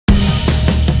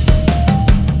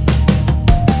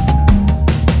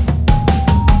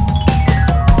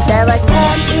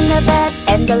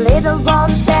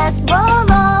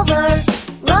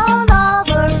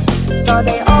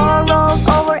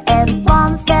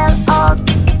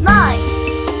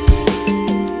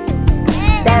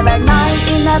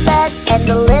and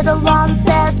the little one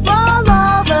said, roll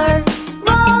over,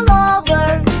 roll over.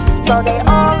 So they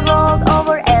all rolled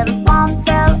over and one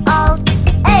fell out.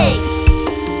 8.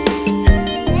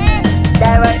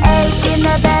 There were 8 in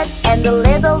the bed, and the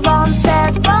little one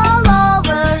said, roll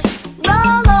over,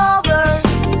 roll over.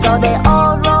 So they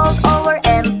all rolled over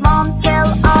and one fell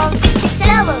out.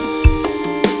 7.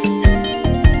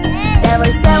 There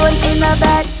were 7 in the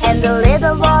bed, and the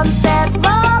little one said,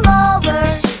 roll over,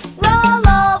 roll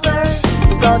over.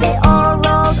 So they all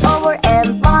rolled over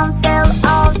and one fell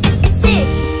out. 6.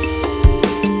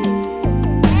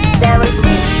 There were 6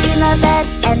 in the bed,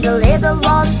 and the little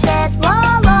one said,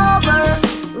 roll over,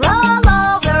 roll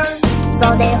over.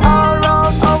 So they all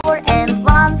rolled over and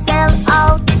one fell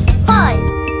out. 5.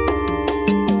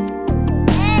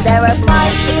 There were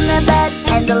 5 in the bed,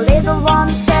 and the little one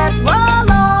said, roll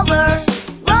over,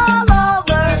 roll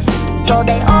over. So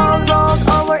they all rolled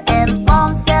over and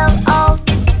one fell out.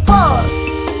 4.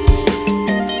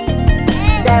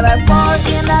 There were 4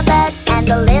 in the bed, and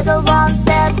the little one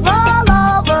said, roll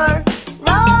over,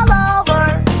 roll over.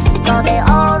 So they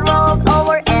all rolled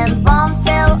over and one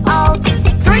fell out.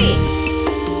 3.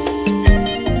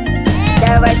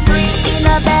 There were 3 in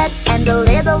the bed, and the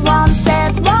little one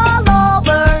said, roll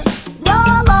over,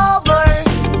 roll over.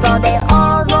 So they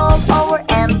all rolled over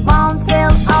and one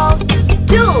fell out.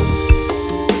 2.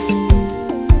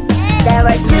 There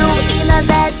were 2 in the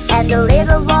bed, and the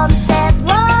little one said,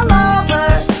 roll over,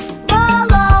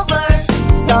 roll over.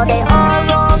 So they all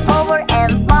rolled over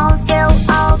and one fell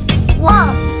out.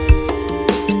 1.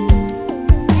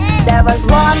 There was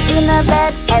 1 in the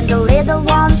bed, and the little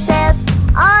one said,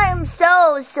 I'm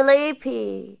so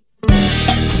sleepy.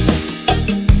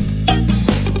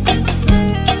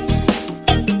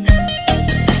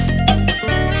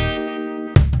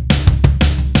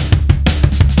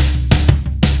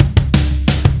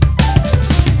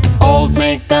 Old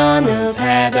MacDonald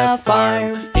had a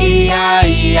farm,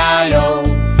 E-I-E-I-O.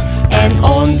 And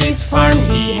on this farm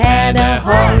he had a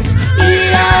horse,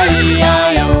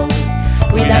 E-I-E-I-O.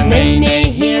 With a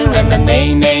neigh-neigh here and a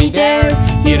neigh-neigh there,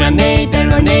 here a neigh, there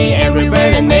a neigh,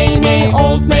 everywhere a neigh-neigh.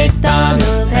 Old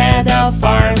MacDonald had a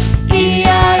farm,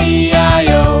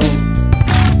 E-I-E-I-O.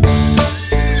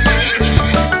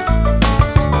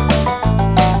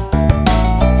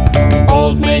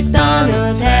 Old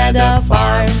MacDonald had a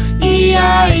farm,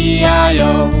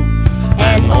 E-I-E-I-O.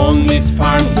 And on this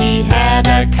farm he had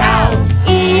a cow,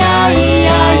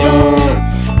 E-I-E-I-O.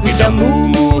 With a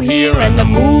moo-moo here and a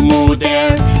moo-moo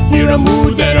there, here a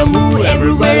moo, there a moo,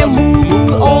 everywhere a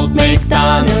moo-moo. Old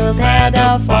MacDonald had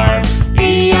a farm,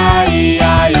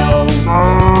 E-I-E-I-O.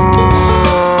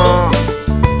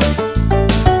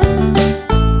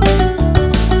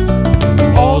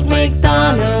 Old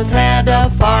MacDonald had a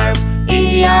farm,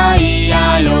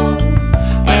 E-I-E-I-O.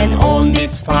 And on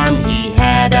this farm he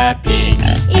had a pig,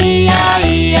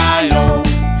 E-I-E-I-O.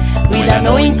 With an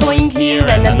oink-oink here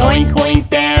and an oink-oink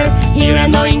there, here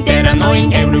an oink, there an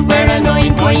oink, everywhere an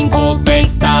oink-oink. Old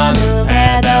MacDonald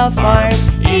had a farm,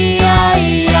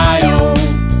 E-I-E-I-O.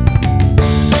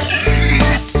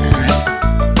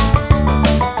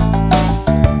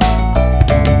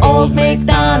 Old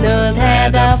MacDonald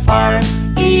had a farm,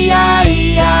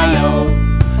 E-I-E-I-O.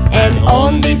 And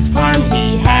on this farm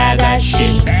he had a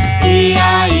sheep,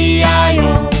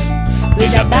 E-I-E-I-O.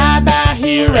 With a ba-ba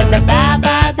here and a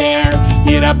ba-ba there,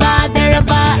 here a ba, there a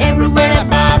ba, everywhere a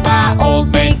ba-ba.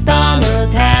 Old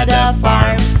MacDonald had a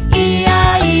farm,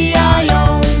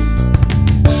 E-I-E-I-O.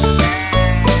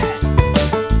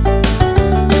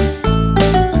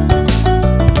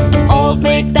 Old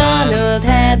MacDonald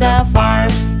had a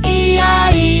farm,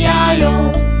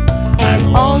 E-I-E-I-O.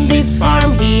 And on this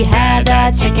farm he had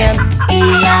a chicken,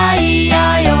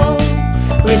 E-I-E-I-O.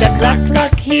 With a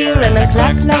cluck-cluck here and a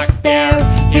cluck-cluck there,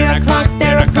 here a cluck,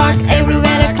 there a cluck,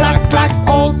 everywhere a cluck-cluck.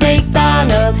 Old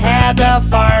MacDonald had a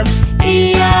farm,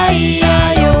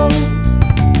 E-I-E-I-O.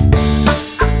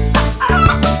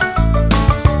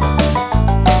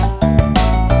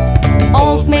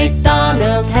 Old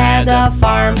MacDonald had a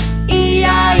farm,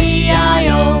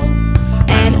 E-I-E-I-O.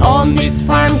 And on this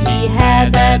farm he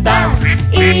had a duck,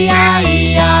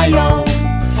 E-I-E-I-O.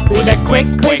 With a quick,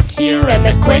 quick here and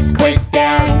a quick, quick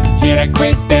there, here a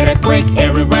quick, there a quick,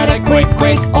 everywhere a quick,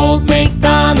 quick. Old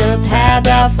MacDonald had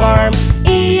a farm,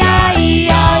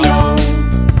 E-I-E-I-O.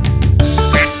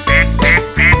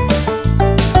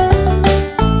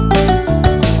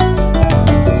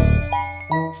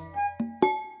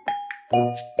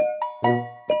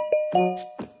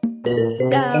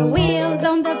 The wheels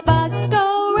on the bus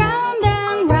go round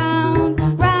and round,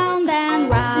 round and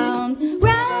round,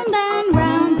 round and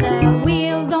round. The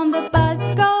wheels on the bus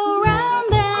go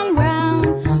round and round.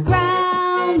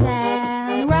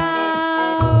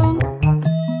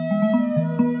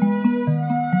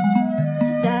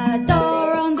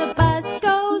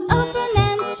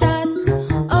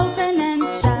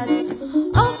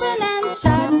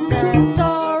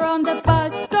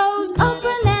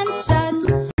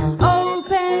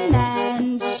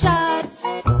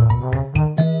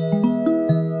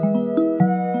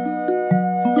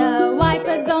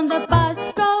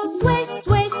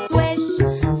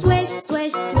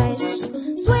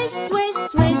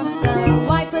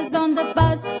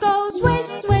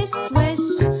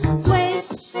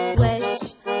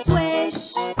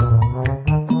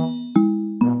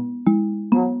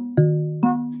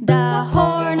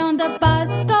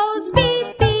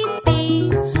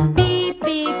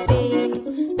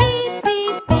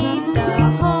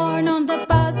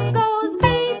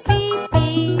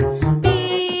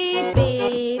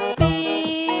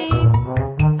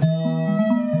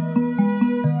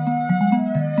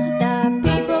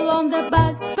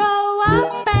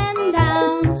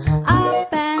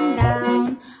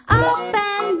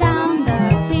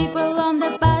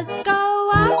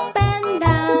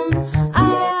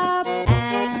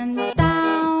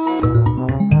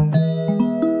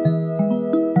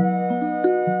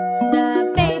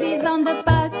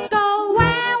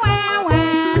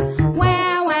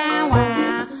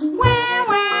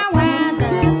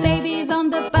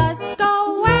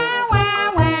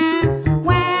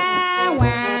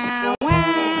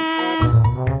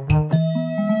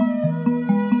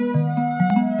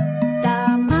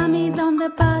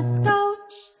 bus go.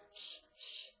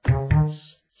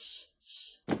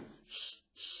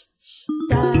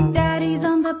 The daddies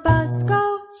on the bus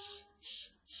go.